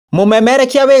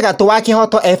Mumemerekia wega wa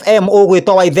Kihoto FM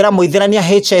ugwitwo Waithera Mûithîrania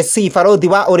HSC barothi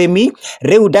wa urimi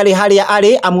riu ndari haria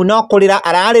ari amu no kurira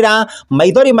ararira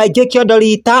maithori maingi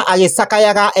kiondorita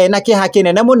agicakayaga ena kiha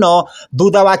kinene muno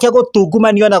thutha wake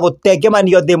gutungumanio na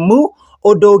gutengemanio thimu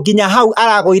undu nginya hau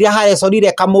aragwire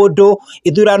harecorire kamundu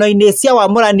ithurano-ini cia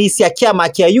wamũrani cia kiama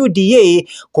kia UDA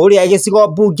kuria gicigo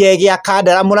mbunge gia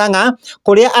Kandara Murang'a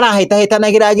kuria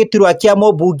arahitahitanagira giturwa kia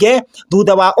mũmbunge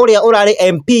thutha wa uria urari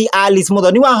MP Alice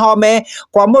Muthoni Wahome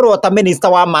kwamũrwo ta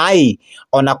minister wa mai.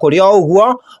 Ona kuria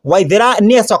uguo Waithera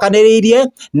niecokaniriirie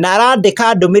na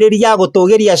arandika ndumiriri ya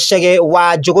gutugiria Chege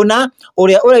wa Njuguna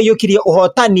uria ureyukirie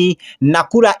uhotani na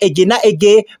kura ingi na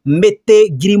ingi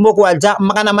miti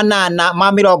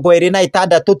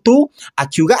 7,826 tu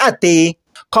akiuga ati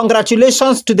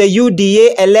congratulations to the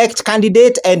UDA elect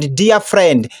candidate and dear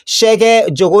friend Chege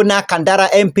Njuguna Kandara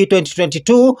MP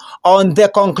 2022 on the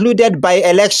concluded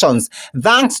by-elections.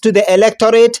 Thanks to the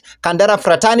electorate, Kandara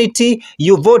fraternity,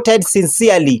 you voted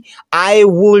sincerely. I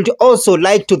would also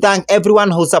like to thank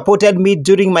everyone who supported me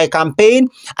during my campaign.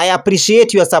 I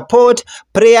appreciate your support,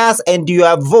 prayers and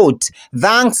your vote.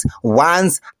 Thanks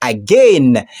once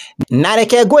again.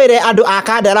 Nareke ngwire andu a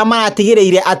Kandara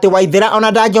maratigiriire ati Waithera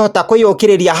ona ndangihota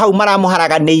kwiyukiriria hau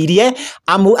maramuharaganiirie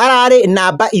amu arari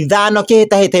namba 5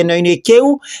 kihitahitano-ini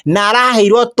kiu na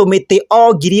araheirwo tumiti o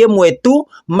 1,000 tu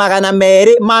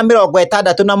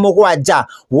 267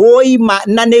 woima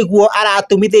na niguo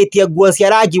aratumithitie nguo cia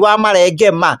rangi wa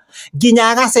marengema nginya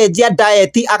agacenjia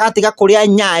diet agatiga kuria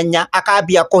nyanya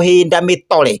akambia kuhinda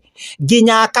mitore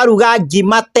nginya akaruga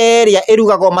ngima teria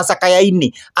irugagwo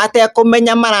macakaya-ini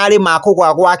atekumenya marari ma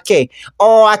kugwa gwake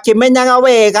o akimenyaga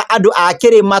wega andu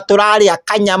akirima turaria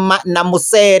kanyama na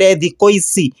mucere thiko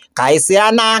ici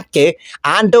kaicira nake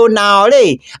andu nao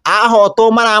ri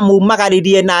ahotwo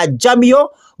maramumagaririe na jamio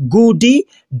ngudi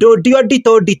ndodio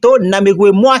ndito na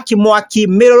migwe mwaki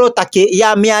mirorotaki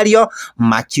ya miario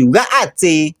makiuga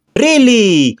ati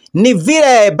really ni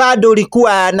vile bado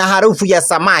ulikuwa na harufu ya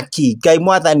samaki Ngai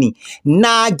Mwathani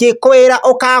na ngikwira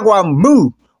ukagwa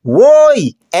mu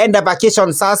woi enda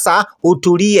vacation sasa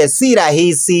utulie si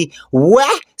rahisi we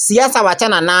siasa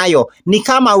wachana nayo ni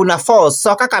kama una force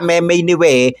soka kameme-ini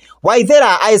we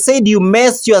Waithera. I said you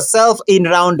messed yourself in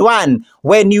round 1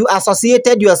 when you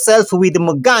associated yourself with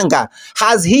Muganga.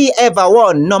 Has he ever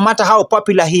won no matter how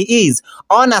popular he is?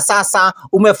 Ona sasa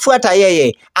umefuata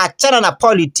yeye, achana na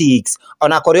politics.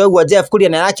 Ona koreo uguo Jeff Kuria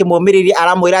na naki mumiriri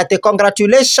aramwira ati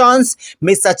congratulations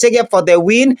Mr. Chege for the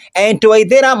win and to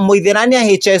Waithera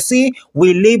Mûithîrania HSC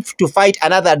we live to fight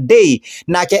another day.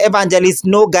 Nake Evangelist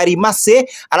No Garimase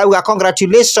arauga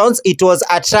congratulations, it was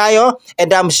a trial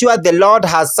and I'm sure the Lord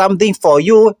has something for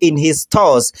you in his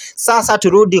stores. Sasa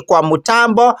turudi kwa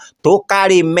mutambo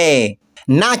tukarime.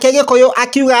 Nake Gikuyu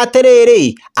akiuga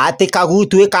atiriri ati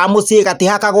kagutwi ka mucii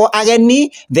gatihakagwo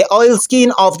ageni. The oil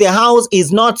skin of the house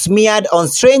is not smeared on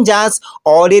strangers.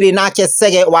 Oriri nake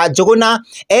Chege wa Njuguna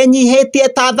enyihitie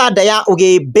ta thanda ya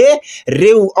ugimbi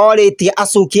riu oritie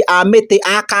acuki a miti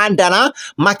a Kandara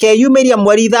makeyumiria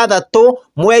mweri 3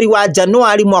 mweri wa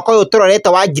Januari mwaka uyu turorete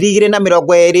wa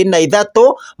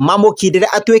 2023 mamukindire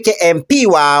atuike MP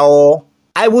wao.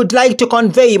 I would like to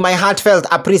convey my heartfelt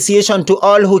appreciation to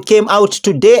all who came out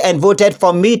today and voted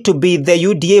for me to be the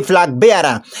UDA flag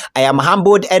bearer. I am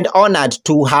humbled and honored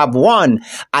to have won.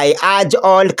 I urge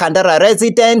all Kandara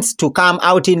residents to come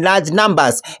out in large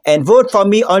numbers and vote for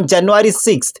me on January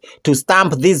 6th to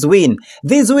stamp this win.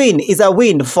 This win is a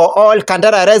win for all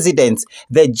Kandara residents.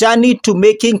 The journey to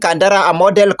making Kandara a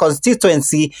model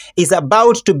constituency is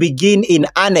about to begin in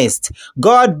earnest.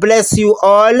 God bless you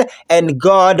all and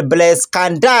God bless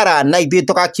Kandara na ithuĩ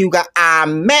tukakiuga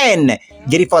amen.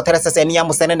 Ngiribotere ceceni ya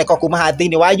Mũceneneko kuma haha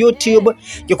thĩinĩ wa YouTube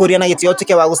ngĩkũria na gĩtĩo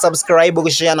tuke wa gũsubscribe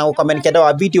gũshare na gũcomment kĩenda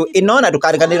wa video ĩno na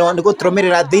ndũkariganĩrwo nĩ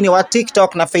gũtũrũmĩrĩra thĩinĩ wa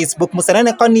TikTok na Facebook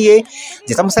Mũceneneko niĩ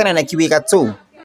njĩta Mũceneneki wĩ gatũ.